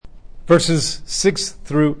Verses 6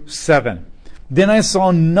 through 7. Then I saw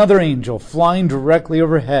another angel flying directly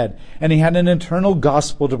overhead, and he had an eternal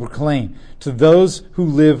gospel to proclaim to those who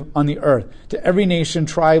live on the earth, to every nation,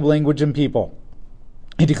 tribe, language, and people.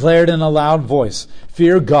 He declared in a loud voice,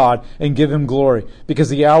 "Fear God and give him glory, because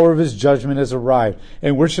the hour of his judgment has arrived,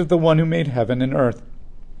 and worship the one who made heaven and earth,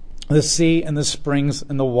 the sea and the springs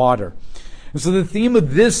and the water." And so the theme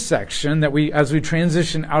of this section, as we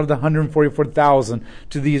transition out of the 144,000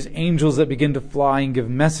 to these angels that begin to fly and give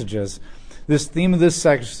messages, this theme of this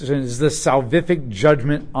section is the salvific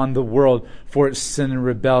judgment on the world for its sin and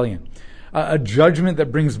rebellion. A judgment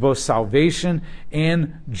that brings both salvation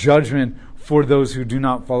and judgment for those who do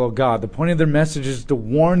not follow God. The point of their message is to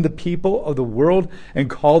warn the people of the world and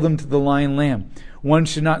call them to the lion lamb. One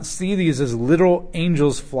should not see these as literal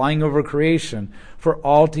angels flying over creation for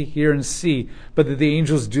all to hear and see, but that the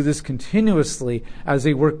angels do this continuously as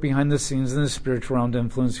they work behind the scenes in the spiritual realm to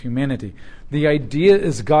influence humanity. The idea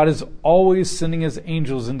is God is always sending his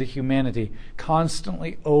angels into humanity,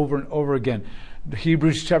 constantly over and over again.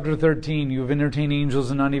 Hebrews chapter 13, you have entertained angels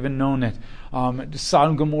and not even known it. Sodom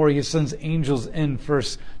and Gomorrah, he sends angels in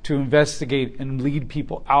first to investigate and lead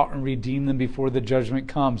people out and redeem them before the judgment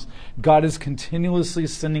comes. God is continuously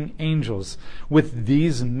sending angels with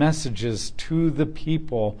these messages to the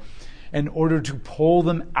people in order to pull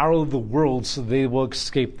them out of the world so they will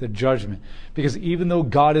escape the judgment. Because even though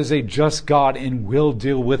God is a just God and will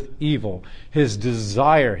deal with evil, his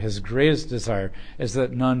desire, his greatest desire, is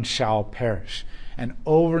that none shall perish. And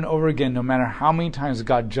over again, no matter how many times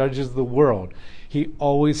God judges the world, he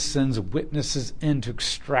always sends witnesses in to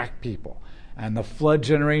extract people. And the flood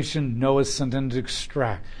generation, Noah sent in to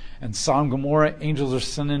extract. And Sodom and Gomorrah, angels are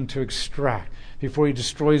sent in to extract. Before he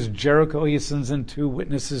destroys Jericho, he sends in 2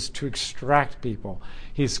 witnesses to extract people.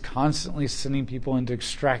 He's constantly sending people in to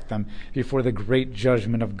extract them before the great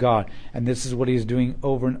judgment of God. And this is what he's doing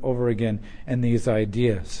over and over again in these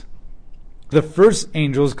ideas. The first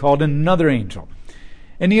angel is called another angel.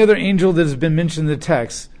 Any other angel that has been mentioned in the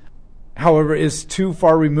text, however, is too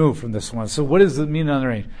far removed from this one. So what does it mean,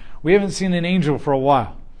 another angel? We haven't seen an angel for a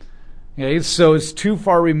while. Okay, so it's too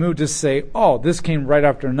far removed to say, oh, this came right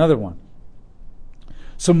after another one.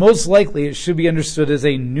 So most likely it should be understood as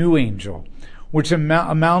a new angel, which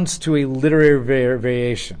amounts to a literary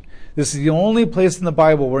variation. This is the only place in the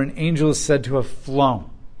Bible where an angel is said to have flown.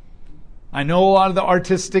 I know a lot of the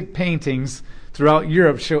artistic paintings throughout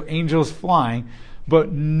Europe show angels flying,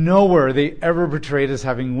 but nowhere are they ever portrayed as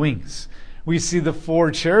having wings. We see the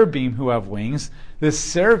 4 cherubim who have wings, the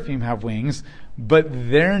seraphim have wings, but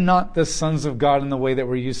they're not the sons of God in the way that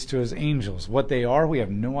we're used to as angels. What they are, we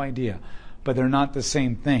have no idea, but they're not the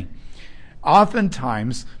same thing.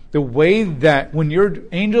 Oftentimes, the way that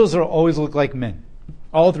angels always look like men.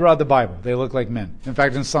 All throughout the Bible, they look like men. In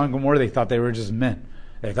fact, in Sodom and Gomorrah, they thought they were just men.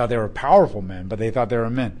 They thought they were powerful men, but they thought they were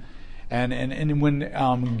men. And when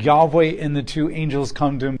Yahweh and the 2 angels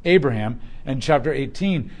come to Abraham in chapter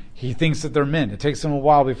 18, he thinks that they're men. It takes him a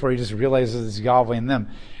while before he just realizes it's Yahweh and them.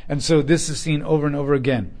 And so this is seen over and over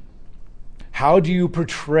again. How do you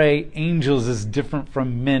portray angels as different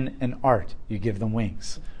from men in art? You give them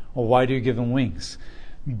wings. Well, why do you give them wings?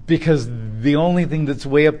 Because the only thing that's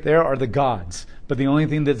way up there are the gods. But the only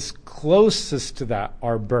thing that's closest to that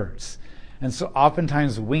are birds. And so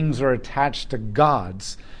oftentimes wings are attached to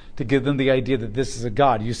gods to give them the idea that this is a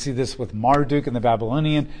god. You see this with Marduk and the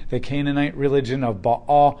Babylonian, the Canaanite religion of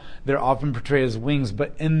Baal. They're often portrayed as wings,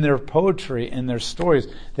 but in their poetry, in their stories,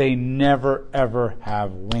 they never ever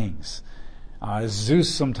have wings.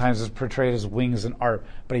 Zeus sometimes is portrayed as wings in art,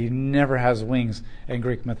 but he never has wings in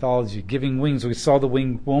Greek mythology. Giving wings, we saw the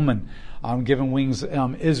winged woman given wings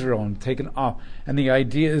Israel and taken off. And the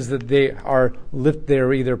idea is that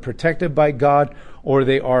they're either protected by God or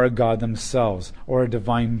they are a god themselves or a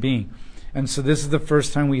divine being. And so this is the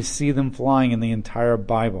first time we see them flying in the entire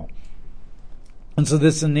Bible. And so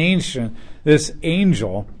this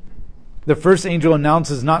angel, the first angel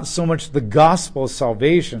announces not so much the gospel of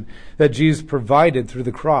salvation that Jesus provided through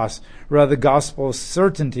the cross, rather the gospel of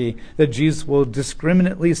certainty that Jesus will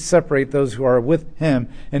discriminately separate those who are with him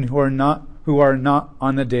and who are not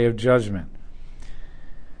on the day of judgment.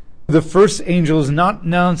 The first angel is not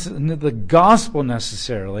announcing the gospel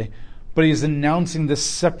necessarily, but he's announcing the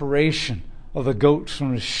separation of the goats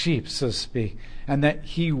from the sheep, so to speak, and that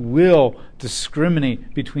he will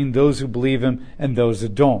discriminate between those who believe him and those who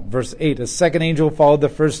don't. Verse 8, a second angel followed the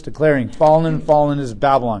first, declaring, fallen, fallen is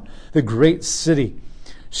Babylon, the great city.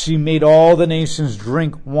 She made all the nations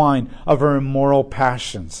drink wine of her immoral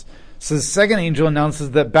passions. So the second angel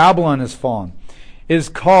announces that Babylon has fallen. It is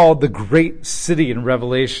called the great city in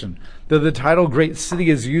Revelation. Though the title Great City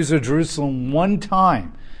is used of Jerusalem one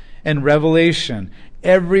time in Revelation,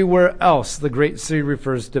 everywhere else the great city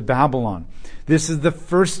refers to Babylon. This is the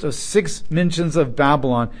first of 6 mentions of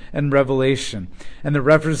Babylon in Revelation. And the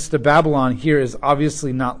reference to Babylon here is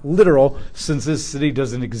obviously not literal, since this city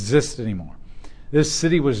doesn't exist anymore. This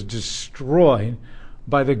city was destroyed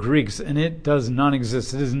by the Greeks, and it does not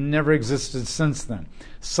exist. It has never existed since then.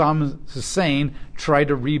 Saddam Hussein tried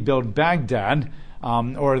to rebuild Baghdad,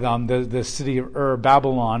 or the city of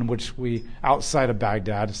Babylon, which outside of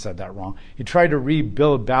Baghdad, I said that wrong. He tried to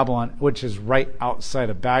rebuild Babylon, which is right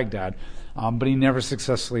outside of Baghdad, but he never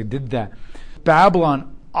successfully did that.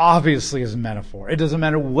 Babylon obviously is a metaphor. It doesn't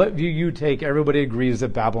matter what view you take, everybody agrees that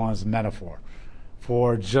Babylon is a metaphor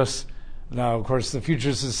for just... Now, of course, the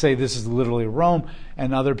futurists say this is literally Rome,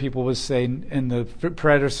 and other people would say, and the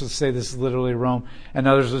preterists would say this is literally Rome, and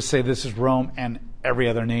others would say this is Rome and every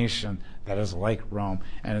other nation that is like Rome,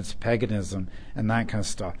 and it's paganism and that kind of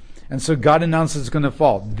stuff. And so God announces it's going to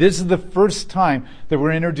fall. This is the first time that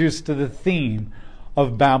we're introduced to the theme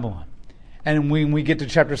of Babylon. And when we get to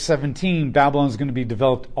chapter 17, Babylon is going to be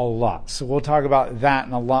developed a lot. So we'll talk about that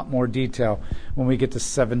in a lot more detail when we get to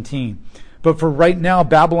 17. But for right now,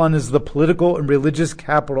 Babylon is the political and religious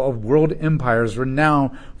capital of world empires,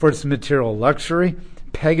 renowned for its material luxury,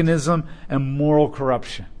 paganism, and moral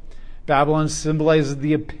corruption. Babylon symbolizes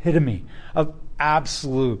the epitome of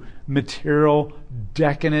absolute material,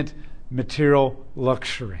 decadent material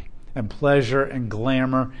luxury and pleasure and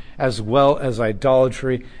glamour, as well as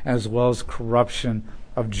idolatry, as well as corruption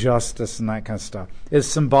of justice and that kind of stuff. It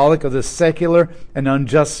is symbolic of the secular and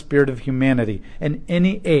unjust spirit of humanity in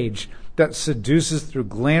any age that seduces through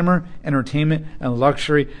glamour, entertainment, and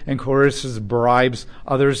luxury, and coerces, bribes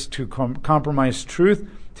others to compromise truth,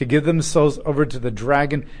 to give themselves over to the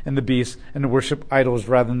dragon and the beast, and to worship idols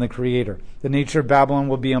rather than the Creator. The nature of Babylon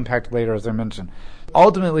will be unpacked later, as I mentioned.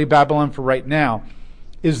 Ultimately, Babylon for right now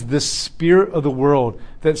is the spirit of the world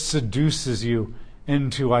that seduces you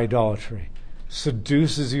into idolatry,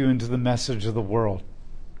 seduces you into the message of the world.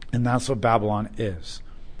 And that's what Babylon is.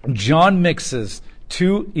 John mixes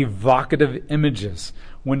 2 evocative images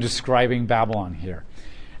when describing Babylon here.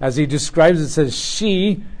 As he describes it, says,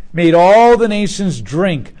 she made all the nations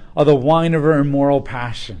drink of the wine of her immoral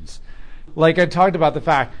passions. Like I talked about the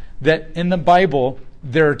fact that in the Bible,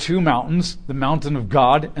 there are 2 mountains, the mountain of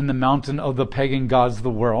God and the mountain of the pagan gods of the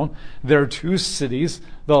world. There are 2 cities,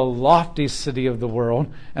 the lofty city of the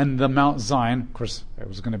world and the Mount Zion. Of course, it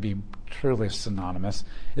was going to be truly synonymous.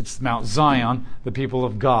 It's Mount Zion, the people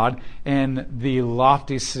of God, and the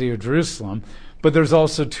lofty city of Jerusalem. But there's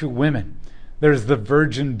also 2 women. There's the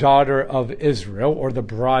virgin daughter of Israel, or the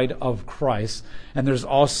bride of Christ, and there's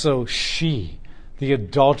also she, the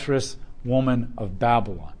adulterous woman of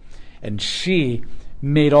Babylon. And she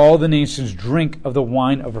made all the nations drink of the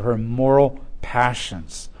wine of her immoral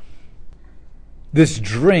passions. This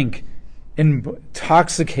drink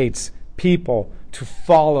intoxicates people to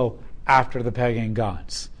follow after the pagan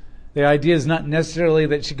gods. The idea is not necessarily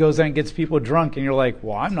that she goes out and gets people drunk and you're like,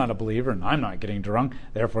 well, I'm not a believer and I'm not getting drunk,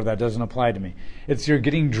 therefore that doesn't apply to me. It's you're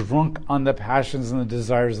getting drunk on the passions and the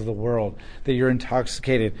desires of the world, that you're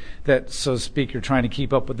intoxicated, that, so to speak, you're trying to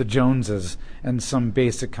keep up with the Joneses in some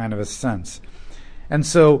basic kind of a sense. And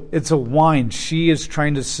so it's a wine. She is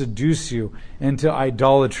trying to seduce you into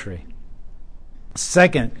idolatry.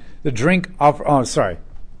 Second, the drink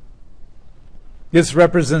this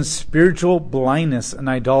represents spiritual blindness and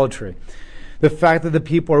idolatry. The fact that the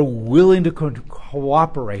people are willing to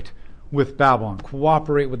cooperate with Babylon,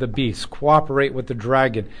 cooperate with the beast, cooperate with the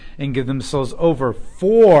dragon, and give themselves over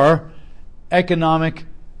for economic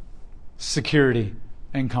security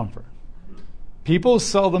and comfort. People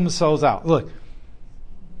sell themselves out. Look,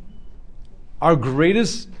 our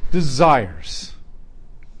greatest desires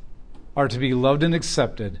are to be loved and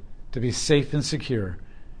accepted, to be safe and secure,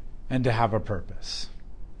 and to have a purpose.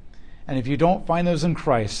 And if you don't find those in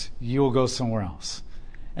Christ, you will go somewhere else.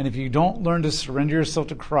 And if you don't learn to surrender yourself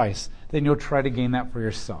to Christ, then you'll try to gain that for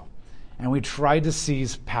yourself. And we try to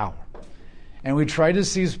seize power. And we try to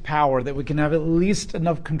seize power that we can have at least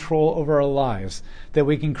enough control over our lives that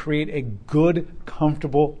we can create a good,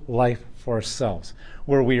 comfortable life for ourselves,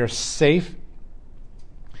 where we are safe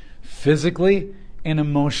physically and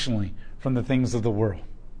emotionally from the things of the world.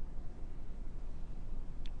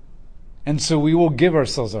 And so we will give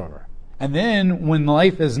ourselves over. And then when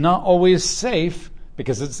life is not always safe,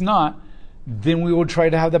 because it's not, then we will try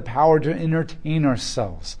to have the power to entertain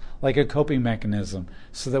ourselves like a coping mechanism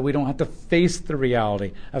so that we don't have to face the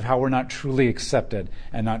reality of how we're not truly accepted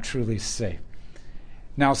and not truly safe.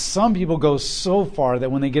 Now, some people go so far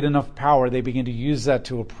that when they get enough power, they begin to use that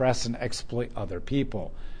to oppress and exploit other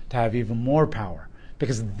people, to have even more power,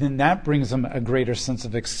 because then that brings them a greater sense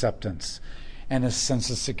of acceptance and a sense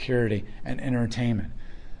of security and entertainment.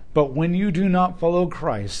 But when you do not follow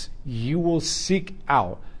Christ, you will seek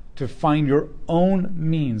out to find your own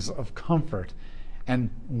means of comfort. And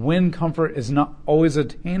when comfort is not always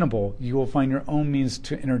attainable, you will find your own means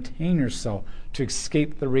to entertain yourself, to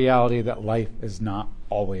escape the reality that life is not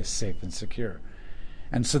always safe and secure.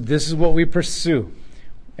 And so this is what we pursue.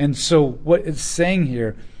 And so what it's saying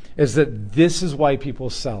here is that this is why people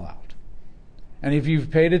sell out. And if you've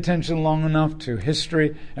paid attention long enough to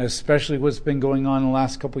history, and especially what's been going on in the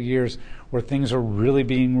last couple of years, where things are really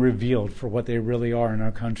being revealed for what they really are in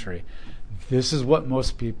our country, this is what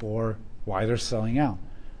most people are, why they're selling out.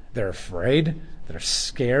 They're afraid. They're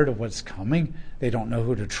scared of what's coming. They don't know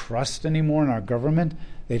who to trust anymore in our government.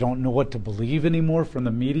 They don't know what to believe anymore from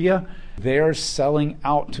the media. They are selling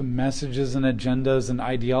out to messages and agendas and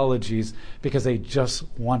ideologies because they just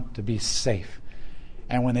want to be safe.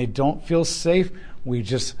 And when they don't feel safe, we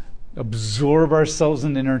just absorb ourselves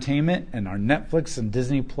in entertainment and our Netflix and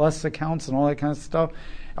Disney Plus accounts and all that kind of stuff,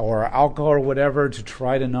 or alcohol or whatever, to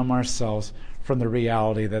try to numb ourselves from the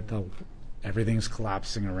reality that everything's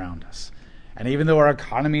collapsing around us. And even though our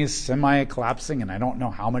economy is semi-collapsing, and I don't know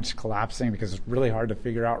how much collapsing because it's really hard to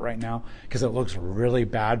figure out right now because it looks really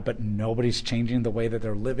bad, but nobody's changing the way that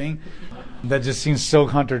they're living. That just seems so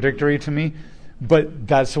contradictory to me. But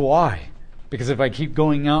that's why. Because if I keep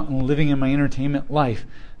going out and living in my entertainment life,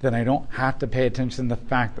 then I don't have to pay attention to the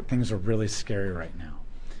fact that things are really scary right now.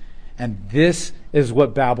 And this is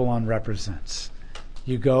what Babylon represents.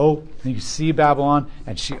 You go and you see Babylon,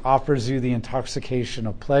 and she offers you the intoxication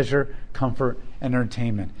of pleasure, comfort, and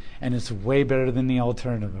entertainment. And it's way better than the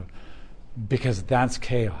alternative, because that's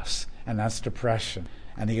chaos and that's depression.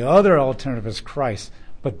 And the other alternative is Christ,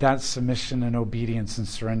 but that's submission and obedience and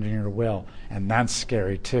surrendering your will. And that's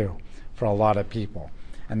scary too for a lot of people.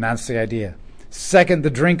 And that's the idea. Second, the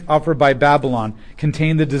drink offered by Babylon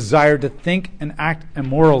contained the desire to think and act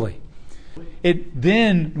immorally. It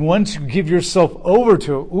then, once you give yourself over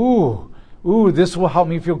to it, this will help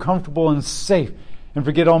me feel comfortable and safe and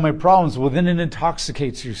forget all my problems. Well, then it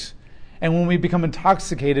intoxicates you. And when we become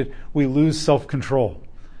intoxicated, we lose self-control.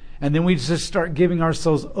 And then we just start giving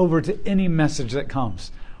ourselves over to any message that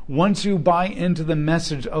comes. Once you buy into the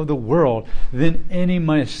message of the world, then any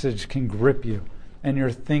message can grip you and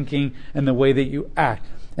your thinking and the way that you act.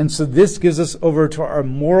 And so this gives us over to our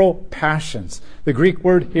moral passions. The Greek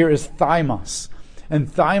word here is thymos. And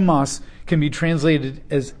thymos can be translated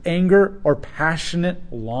as anger or passionate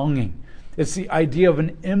longing. It's the idea of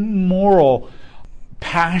an immoral,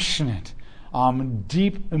 passionate,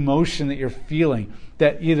 deep emotion that you're feeling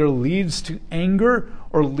that either leads to anger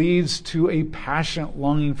or leads to a passionate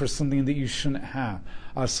longing for something that you shouldn't have.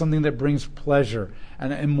 Something that brings pleasure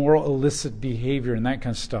and immoral, illicit behavior and that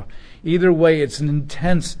kind of stuff. Either way, it's an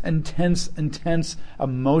intense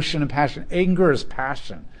emotion and passion. Anger is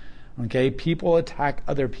passion. Okay, people attack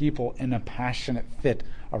other people in a passionate fit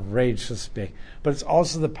of rage, so to speak. But it's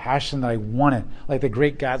also the passion that I want it, like the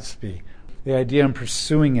Great Gatsby. The idea of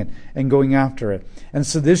pursuing it and going after it. And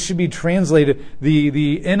so this should be translated,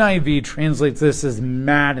 the NIV translates this as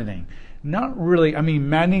maddening. Not really,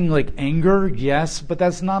 maddening like anger, yes, but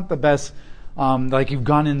that's not the best, like you've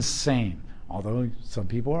gone insane. Although some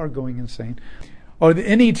people are going insane. Or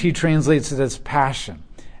the NET translates it as passion.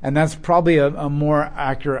 And that's probably a more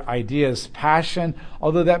accurate idea as passion,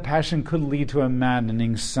 although that passion could lead to a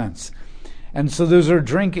maddening sense. And so those who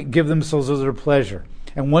drink give themselves over to pleasure.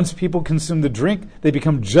 And once people consume the drink, they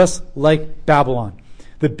become just like Babylon.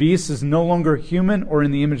 The beast is no longer human or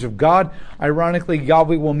in the image of God. Ironically,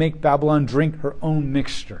 Yahweh will make Babylon drink her own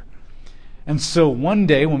mixture. And so one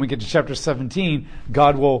day, when we get to chapter 17,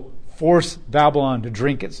 God will force Babylon to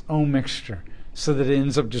drink its own mixture so that it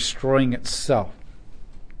ends up destroying itself.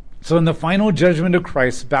 So in the final judgment of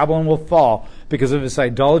Christ, Babylon will fall because of its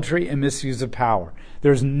idolatry and misuse of power.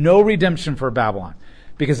 There's no redemption for Babylon,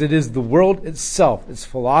 because it is the world itself, its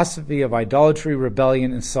philosophy of idolatry,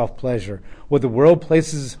 rebellion, and self-pleasure. What the world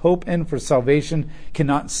places its hope in for salvation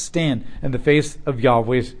cannot stand in the face of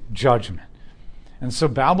Yahweh's judgment. And so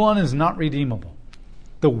Babylon is not redeemable.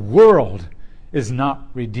 The world is not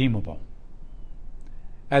redeemable,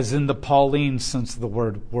 as in the Pauline sense of the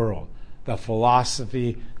word world. The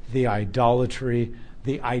philosophy, the idolatry,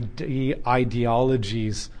 the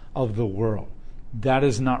ideologies of the world. That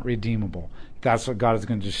is not redeemable. That's what God is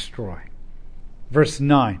going to destroy. Verse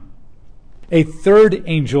 9. A third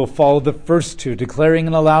angel followed the first two, declaring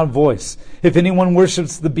in a loud voice, "If anyone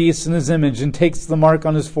worships the beast in his image and takes the mark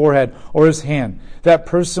on his forehead or his hand, that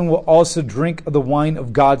person will also drink of the wine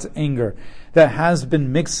of God's anger, that has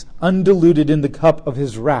been mixed undiluted in the cup of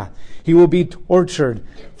his wrath. He will be tortured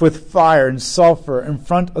with fire and sulfur in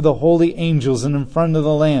front of the holy angels and in front of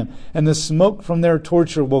the Lamb, and the smoke from their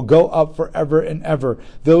torture will go up forever and ever.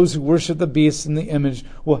 Those who worship the beast in the image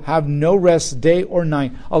will have no rest day or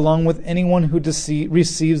night, along with anyone who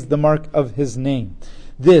receives the mark of his name.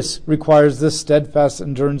 This requires the steadfast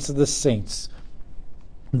endurance of the saints,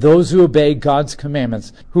 those who obey God's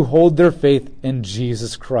commandments, who hold their faith in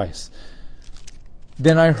Jesus Christ."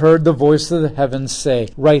 Then I heard the voice of the heavens say,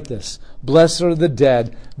 "Write this, blessed are the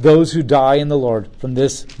dead, those who die in the Lord from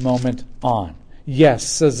this moment on." Yes,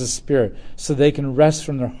 says the Spirit, so they can rest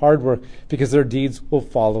from their hard work because their deeds will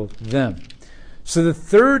follow them. So the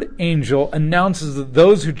third angel announces that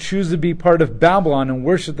those who choose to be part of Babylon and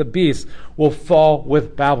worship the beast will fall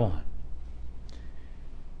with Babylon.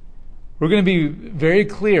 We're going to be very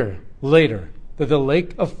clear later that the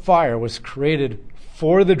lake of fire was created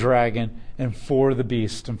for the dragon and for the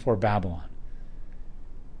beast and for Babylon.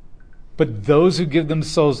 But those who give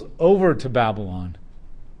themselves over to Babylon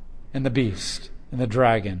and the beast and the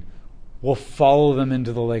dragon will follow them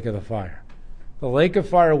into the lake of the fire. The lake of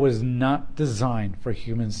fire was not designed for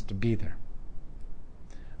humans to be there.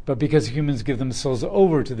 But because humans give themselves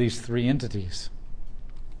over to these three entities,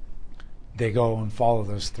 they go and follow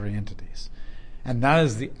those three entities. And that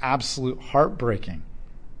is the absolute heartbreaking,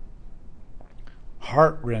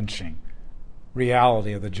 heart-wrenching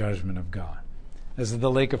reality of the judgment of God. As the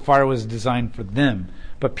lake of fire was designed for them,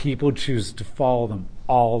 but people choose to follow them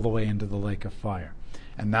all the way into the lake of fire.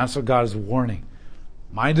 And that's what God is warning.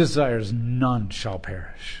 My desire is none shall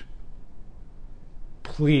perish.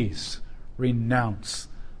 Please renounce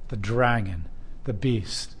the dragon, the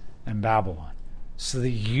beast, and Babylon, so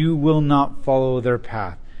that you will not follow their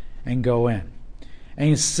path and go in. And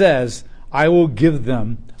he says, I will give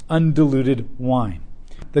them undiluted wine.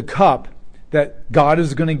 The cup that God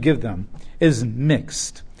is going to give them is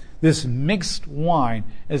mixed. This mixed wine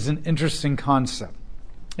is an interesting concept.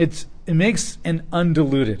 It's mixed and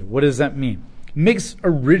undiluted. What does that mean? Mixed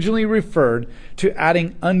originally referred to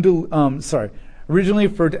adding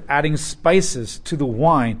spices to the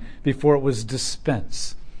wine before it was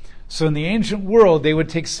dispensed. So in the ancient world, they would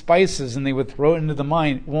take spices and they would throw it into the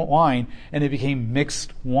wine, and it became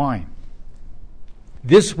mixed wine.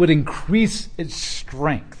 This would increase its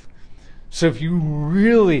strength. So if you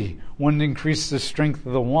really want to increase the strength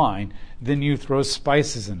of the wine, then you throw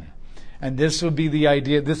spices in it. And this would be the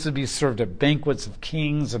idea. This would be served at banquets of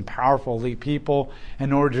kings and powerful elite people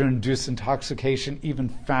in order to induce intoxication even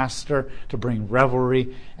faster, to bring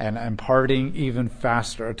revelry and partying even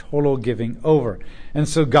faster, a total giving over. And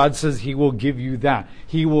so God says he will give you that.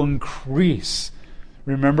 He will increase.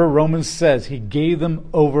 Remember, Romans says he gave them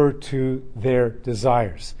over to their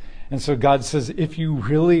desires. And so God says, if you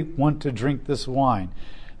really want to drink this wine,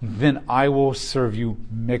 then I will serve you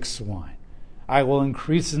mixed wine. I will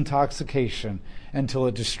increase intoxication until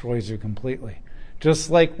it destroys you completely. Just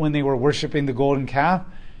like when they were worshiping the golden calf,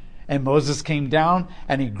 and Moses came down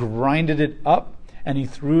and he grinded it up, and he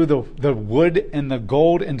threw the wood and the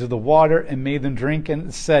gold into the water and made them drink,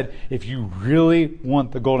 and said, if you really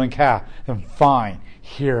want the golden calf, then fine,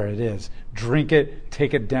 here it is. Drink it,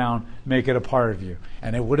 take it down, make it a part of you.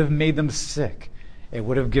 And it would have made them sick. It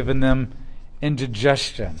would have given them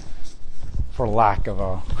indigestion, for lack of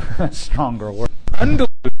a stronger word.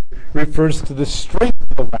 Undiluted refers to the strength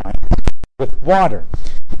of the wine with water.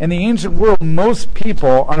 In the ancient world, most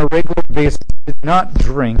people on a regular basis did not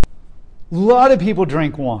drink. A lot of people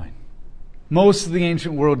drank wine. Most of the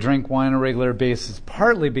ancient world drank wine on a regular basis,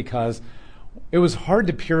 partly because it was hard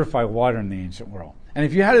to purify water in the ancient world. And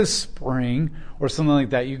if you had a spring or something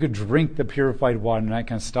like that, you could drink the purified water and that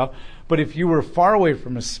kind of stuff. But if you were far away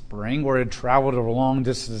from a spring or had traveled a long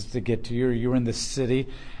distance to get to you, or you were in the city,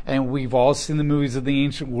 and we've all seen the movies of the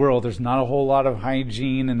ancient world, there's not a whole lot of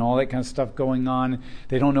hygiene and all that kind of stuff going on.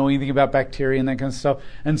 They don't know anything about bacteria and that kind of stuff.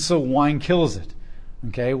 And so wine kills it.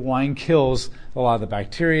 Okay, wine kills a lot of the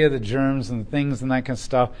bacteria, the germs, and the things and that kind of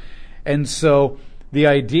stuff. And so the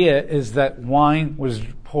idea is that wine was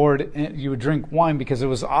poured, you would drink wine because it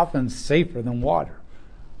was often safer than water.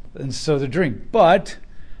 And so to drink. But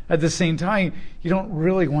at the same time, you don't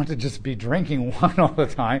really want to just be drinking wine all the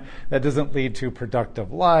time. That doesn't lead to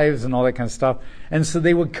productive lives and all that kind of stuff. And so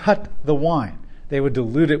they would cut the wine. They would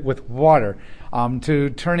dilute it with water to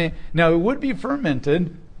turn it. Now, it would be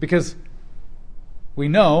fermented because we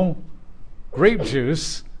know grape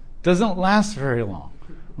juice doesn't last very long.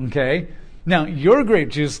 Okay? Now, your grape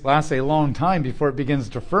juice lasts a long time before it begins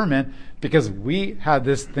to ferment because we have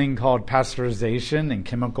this thing called pasteurization and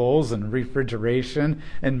chemicals and refrigeration,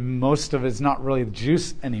 and most of it's not really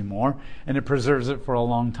juice anymore, and it preserves it for a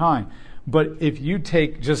long time. But if you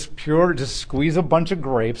take just squeeze a bunch of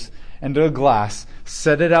grapes into a glass,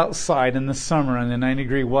 set it outside in the summer in the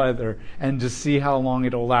 90-degree weather, and just see how long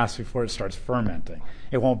it'll last before it starts fermenting.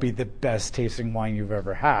 It won't be the best tasting wine you've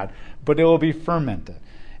ever had, but it will be fermented.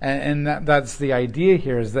 And that's the idea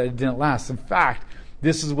here, is that it didn't last. In fact,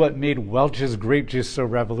 this is what made Welch's grape juice so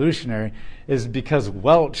revolutionary, is because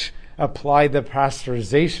Welch applied the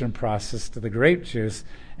pasteurization process to the grape juice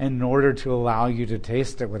in order to allow you to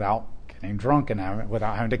taste it without getting drunk and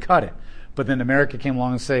without having to cut it. But then America came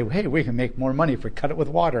along and said, hey, we can make more money if we cut it with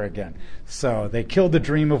water again. So they killed the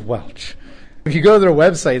dream of Welch. If you go to their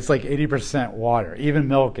website, it's like 80% water. Even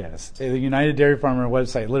milk is. The United Dairy Farmer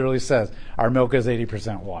website literally says our milk is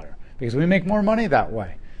 80% water because we make more money that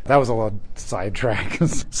way. That was a little sidetrack.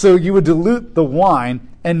 So you would dilute the wine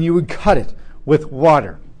and you would cut it with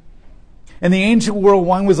water. In the ancient world,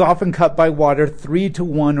 wine was often cut by water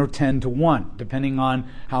 3-1 or 10-1, depending on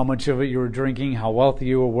how much of it you were drinking, how wealthy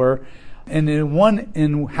you were. And this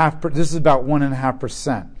is about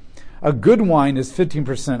 1.5%. A good wine is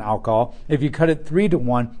 15% alcohol. If you cut it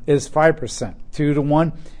 3-1, it is 5%.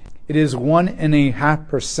 2-1, it is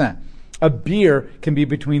 1.5%. A beer can be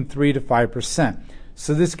between 3 to 5%.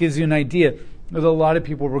 So this gives you an idea that a lot of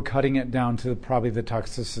people were cutting it down to probably the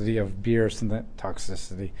toxicity of beer,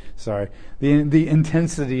 the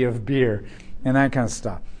intensity of beer and that kind of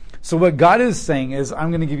stuff. So what God is saying is, I'm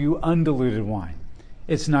going to give you undiluted wine.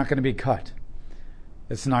 It's not going to be cut.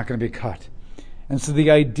 It's not going to be cut. And so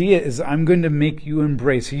the idea is, I'm going to make you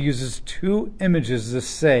embrace. He uses two images to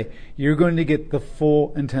say, you're going to get the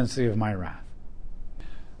full intensity of my wrath.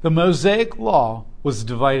 The Mosaic law was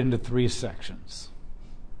divided into 3 sections.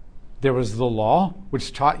 There was the law,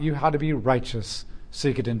 which taught you how to be righteous so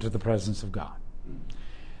you could enter the presence of God.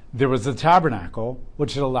 There was the tabernacle,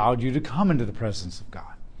 which allowed you to come into the presence of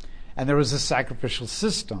God. And there was a sacrificial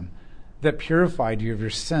system that purified you of your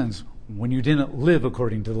sins when you didn't live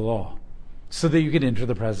according to the law, so that you could enter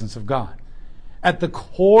the presence of God. At the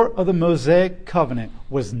core of the Mosaic covenant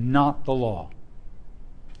was not the law.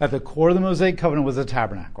 At the core of the Mosaic covenant was the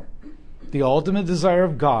tabernacle. The ultimate desire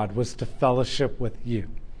of God was to fellowship with you.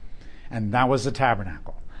 And that was the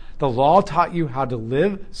tabernacle. The law taught you how to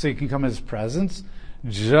live so you can come in His presence.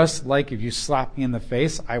 Just like if you slap me in the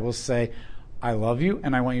face, I will say, I love you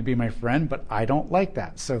and I want you to be my friend, but I don't like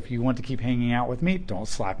that. So if you want to keep hanging out with me, don't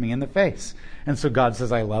slap me in the face. And so God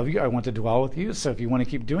says, I love you. I want to dwell with you. So if you want to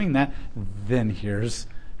keep doing that, then here's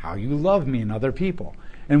how you love me and other people.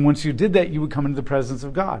 And once you did that, you would come into the presence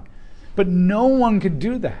of God. But no one could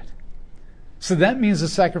do that. So that means the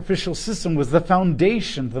sacrificial system was the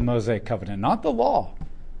foundation of the Mosaic covenant, not the law.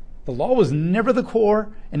 The law was never the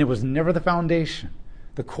core, and it was never the foundation.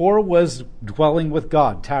 The core was dwelling with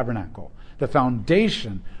God, tabernacle. The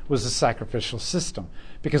foundation was the sacrificial system,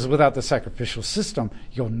 because without the sacrificial system,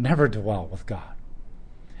 you'll never dwell with God.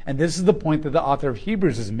 And this is the point that the author of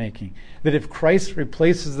Hebrews is making, that if Christ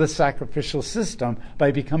replaces the sacrificial system by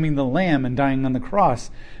becoming the lamb and dying on the cross,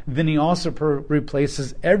 then he also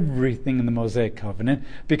replaces everything in the Mosaic covenant,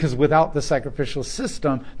 because without the sacrificial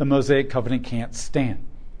system, the Mosaic covenant can't stand.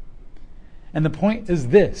 And the point is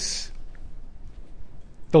this: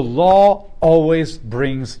 the law always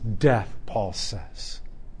brings death, Paul says.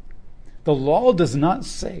 The law does not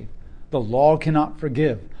save. The law cannot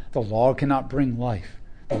forgive. The law cannot bring life.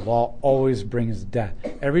 The law always brings death.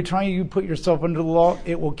 Every time you put yourself under the law,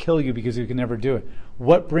 it will kill you because you can never do it.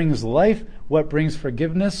 What brings life? What brings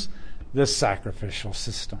forgiveness? The sacrificial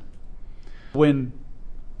system. When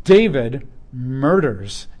David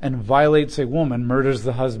murders and violates a woman, murders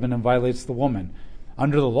the husband and violates the woman,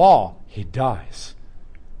 under the law, he dies.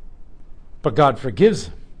 But God forgives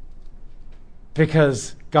him,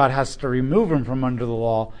 because God has to remove him from under the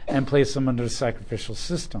law and place him under the sacrificial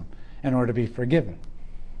system in order to be forgiven.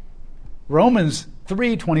 Romans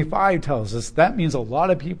 3:25 tells us that means a lot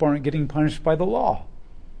of people aren't getting punished by the law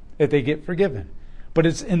if they get forgiven. But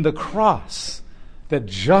it's in the cross that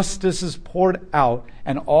justice is poured out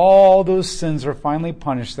and all those sins are finally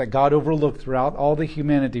punished that God overlooked throughout all the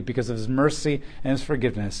humanity because of His mercy and His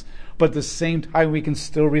forgiveness. But at the same time, we can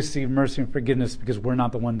still receive mercy and forgiveness because we're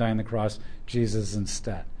not the one dying on the cross, Jesus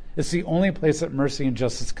instead. It's the only place that mercy and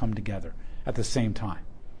justice come together at the same time.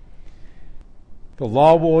 The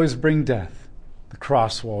law will always bring death. The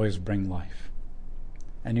cross will always bring life.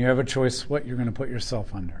 And you have a choice what you're going to put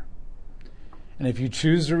yourself under. And if you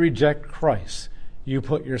choose to reject Christ, you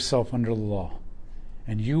put yourself under the law.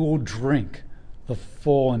 and you will drink the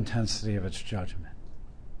full intensity of its judgment.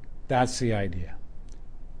 That's the idea.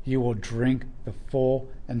 You will drink the full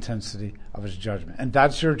intensity of its judgment. And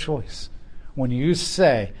that's your choice. When you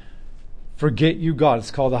say, forget you, God,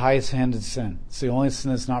 it's called the highest-handed sin. It's the only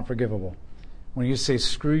sin that's not forgivable. When you say,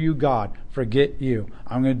 screw you, God, forget you,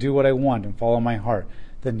 I'm going to do what I want and follow my heart,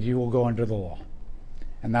 then you will go under the law.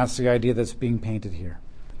 And that's the idea that's being painted here.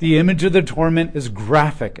 The image of the torment is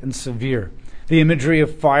graphic and severe. The imagery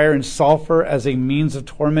of fire and sulfur as a means of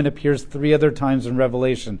torment appears 3 other times in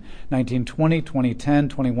Revelation, 19:20, 20:10,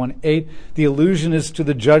 21:8. The allusion is to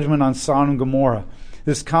the judgment on Sodom and Gomorrah.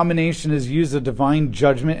 This combination is used of divine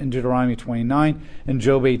judgment in Deuteronomy 29, and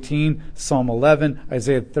Job 18, Psalm 11,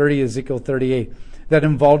 Isaiah 30, Ezekiel 38, that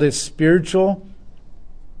involved a spiritual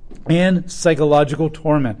and psychological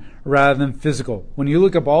torment rather than physical. When you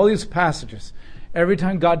look up all these passages, every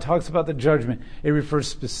time God talks about the judgment, it refers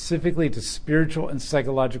specifically to spiritual and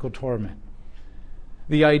psychological torment.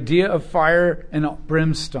 The idea of fire and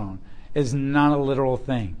brimstone is not a literal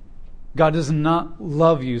thing. God does not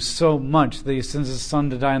love you so much that he sends his son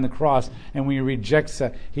to die on the cross, and when he rejects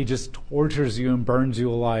that, he just tortures you and burns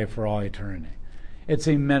you alive for all eternity. It's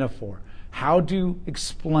a metaphor. How do you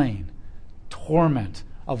explain torment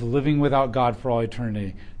of living without God for all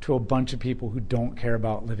eternity to a bunch of people who don't care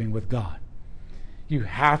about living with God?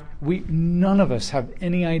 None of us have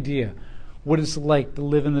any idea what it's like to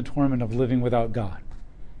live in the torment of living without God.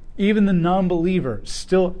 Even the non-believer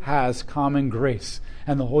still has common grace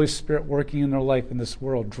and the Holy Spirit working in their life in this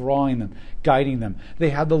world, drawing them, guiding them. They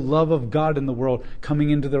have the love of God in the world coming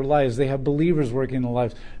into their lives. They have believers working in their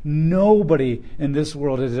lives. Nobody in this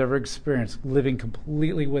world has ever experienced living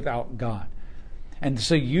completely without God. And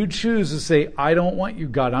so you choose to say, I don't want you,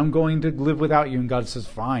 God. I'm going to live without you. And God says,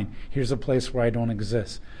 fine, here's a place where I don't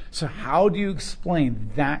exist. So how do you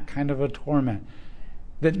explain that kind of a torment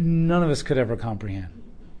that none of us could ever comprehend?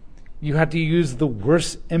 You had to use the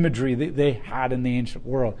worst imagery that they had in the ancient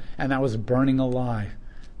world, and that was burning alive,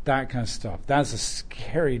 that kind of stuff. That's a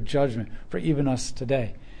scary judgment for even us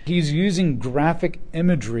today. He's using graphic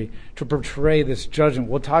imagery to portray this judgment.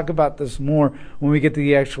 We'll talk about this more when we get to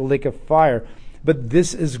the actual lake of fire. But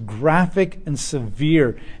this is graphic and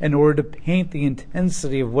severe in order to paint the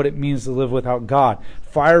intensity of what it means to live without God.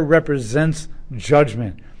 Fire represents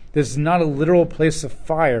judgment. This is not a literal place of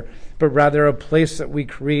fire, but rather a place that we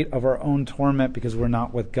create of our own torment because we're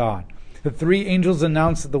not with God. The 3 angels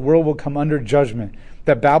announce that the world will come under judgment,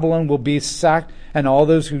 that Babylon will be sacked, and all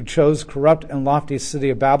those who chose corrupt and lofty city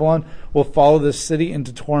of Babylon will follow the city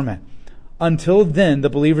into torment. Until then, the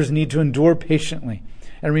believers need to endure patiently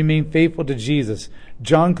and remain faithful to Jesus.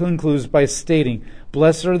 John concludes by stating,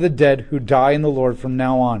 "Blessed are the dead who die in the Lord from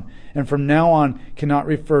now on." And from now on cannot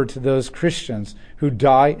refer to those Christians who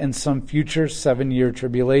die in some future 7-year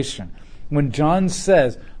tribulation. When John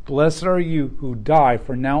says, blessed are you who die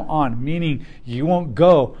from now on, meaning you won't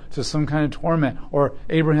go to some kind of torment or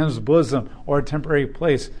Abraham's bosom or a temporary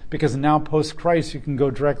place, because now post-Christ you can go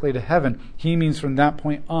directly to heaven. He means from that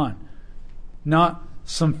point on. Not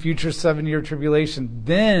some future 7-year tribulation.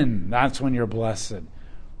 Then that's when you're blessed,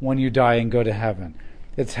 when you die and go to heaven.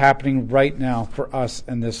 It's happening right now for us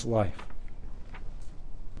in this life.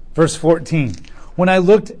 Verse 14. When I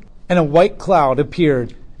looked, and a white cloud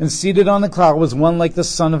appeared, and seated on the cloud was one like the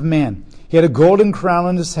Son of Man. He had a golden crown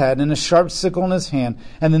on his head and a sharp sickle in his hand.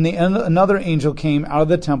 And then another angel came out of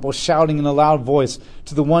the temple, shouting in a loud voice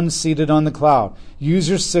to the one seated on the cloud, use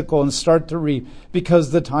your sickle and start to reap,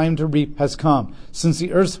 because the time to reap has come, since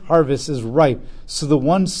the earth's harvest is ripe. So the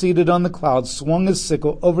one seated on the cloud swung his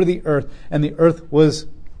sickle over the earth, and the earth was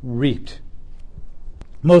reaped.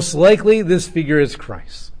 Most likely, this figure is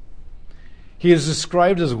Christ. He is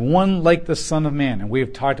described as one like the Son of Man, and we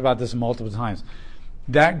have talked about this multiple times.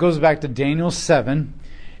 That goes back to Daniel 7.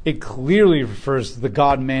 It clearly refers to the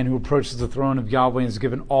God-man who approaches the throne of Yahweh and is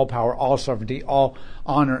given all power, all sovereignty, all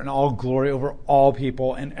honor, and all glory over all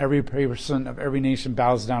people, and every person of every nation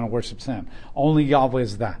bows down and worships him. Only Yahweh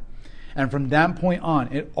is that. And from that point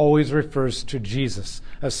on, it always refers to Jesus,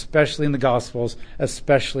 especially in the Gospels,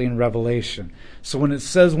 especially in Revelation. So when it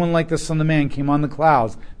says one like the Son of Man came on the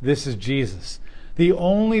clouds, this is Jesus. The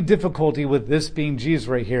only difficulty with this being Jesus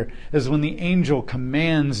right here is when the angel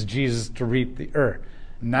commands Jesus to reap the earth.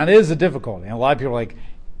 And that is a difficulty. And a lot of people are like,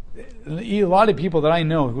 a lot of people that I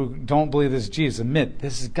know who don't believe this is Jesus admit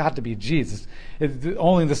this has got to be Jesus.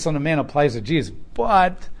 Only the Son of Man applies to Jesus.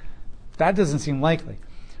 But that doesn't seem likely.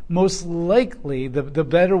 Most likely, the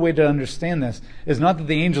better way to understand this is not that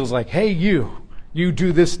the angel's like, hey, you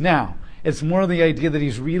do this now. It's more the idea that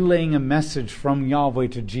he's relaying a message from Yahweh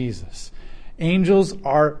to Jesus. Angels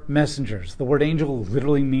are messengers. The word angel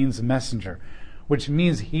literally means messenger, which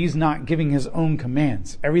means he's not giving his own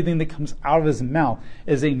commands. Everything that comes out of his mouth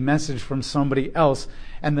is a message from somebody else,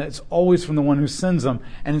 and it's always from the one who sends them,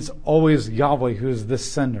 and it's always Yahweh who is the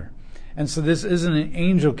sender. And so this isn't an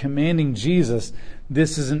angel commanding Jesus.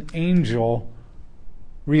 This is an angel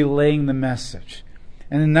relaying the message.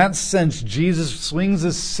 And in that sense, Jesus swings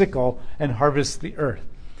his sickle and harvests the earth.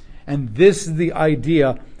 And this is the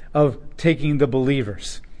idea of taking the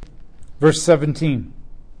believers. Verse 17.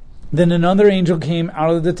 Then another angel came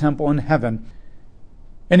out of the temple in heaven,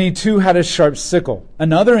 and he too had a sharp sickle.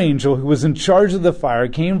 Another angel who was in charge of the fire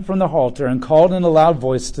came from the altar and called in a loud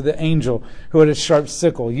voice to the angel who had a sharp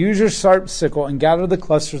sickle, "Use your sharp sickle and gather the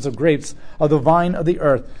clusters of grapes of the vine of the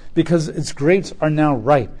earth, because its grapes are now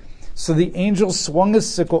ripe." So the angel swung his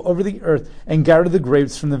sickle over the earth and gathered the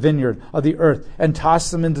grapes from the vineyard of the earth and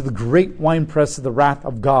tossed them into the great winepress of the wrath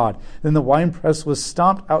of God. Then the winepress was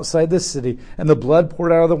stomped outside the city, and the blood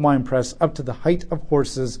poured out of the winepress up to the height of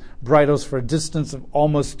horses' bridles for a distance of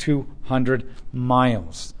almost 200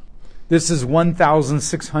 miles. This is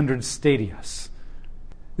 1,600 stadias.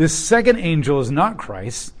 This second angel is not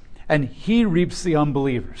Christ, and he reaps the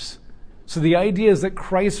unbelievers. So the idea is that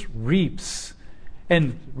Christ reaps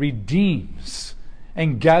and redeems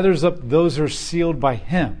and gathers up those who are sealed by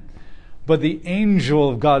him. But the angel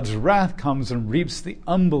of God's wrath comes and reaps the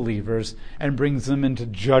unbelievers and brings them into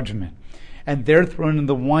judgment. And they're thrown in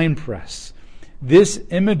the winepress. This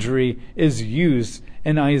imagery is used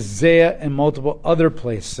in Isaiah and multiple other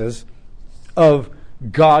places of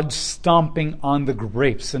God stomping on the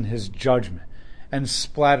grapes in his judgment and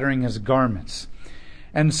splattering his garments.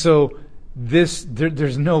 And so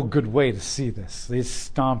there's no good way to see this. This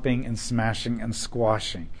stomping and smashing and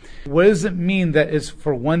squashing. What does it mean that it's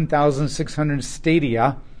for 1,600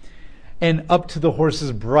 stadia and up to the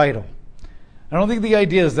horse's bridle? I don't think the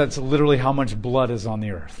idea is that's literally how much blood is on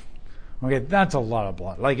the earth. Okay, that's a lot of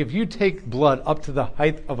blood. Like if you take blood up to the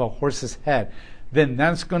height of a horse's head, then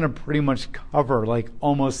that's going to pretty much cover like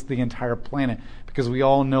almost the entire planet, because we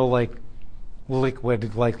all know like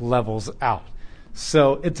liquid like levels out.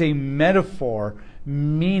 So it's a metaphor,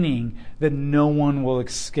 meaning that no one will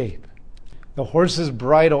escape. The horse's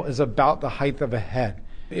bridle is about the height of a head.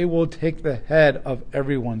 It will take the head of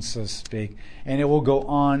everyone, so to speak, and it will go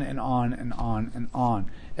on and on and on and on.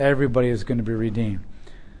 Everybody is going to be redeemed.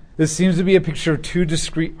 This seems to be a picture of two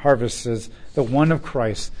discrete harvests, the one of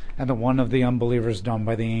Christ and the one of the unbelievers done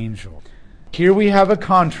by the angel. Here we have a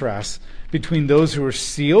contrast between those who are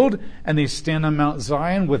sealed and they stand on Mount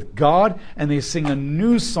Zion with God and they sing a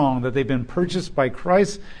new song that they've been purchased by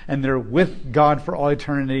Christ and they're with God for all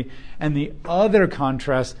eternity. And the other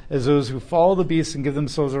contrast is those who follow the beast and give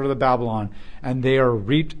themselves over to Babylon, and they are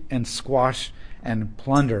reaped and squashed and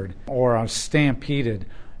plundered or are stampeded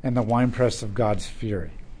in the winepress of God's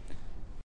fury.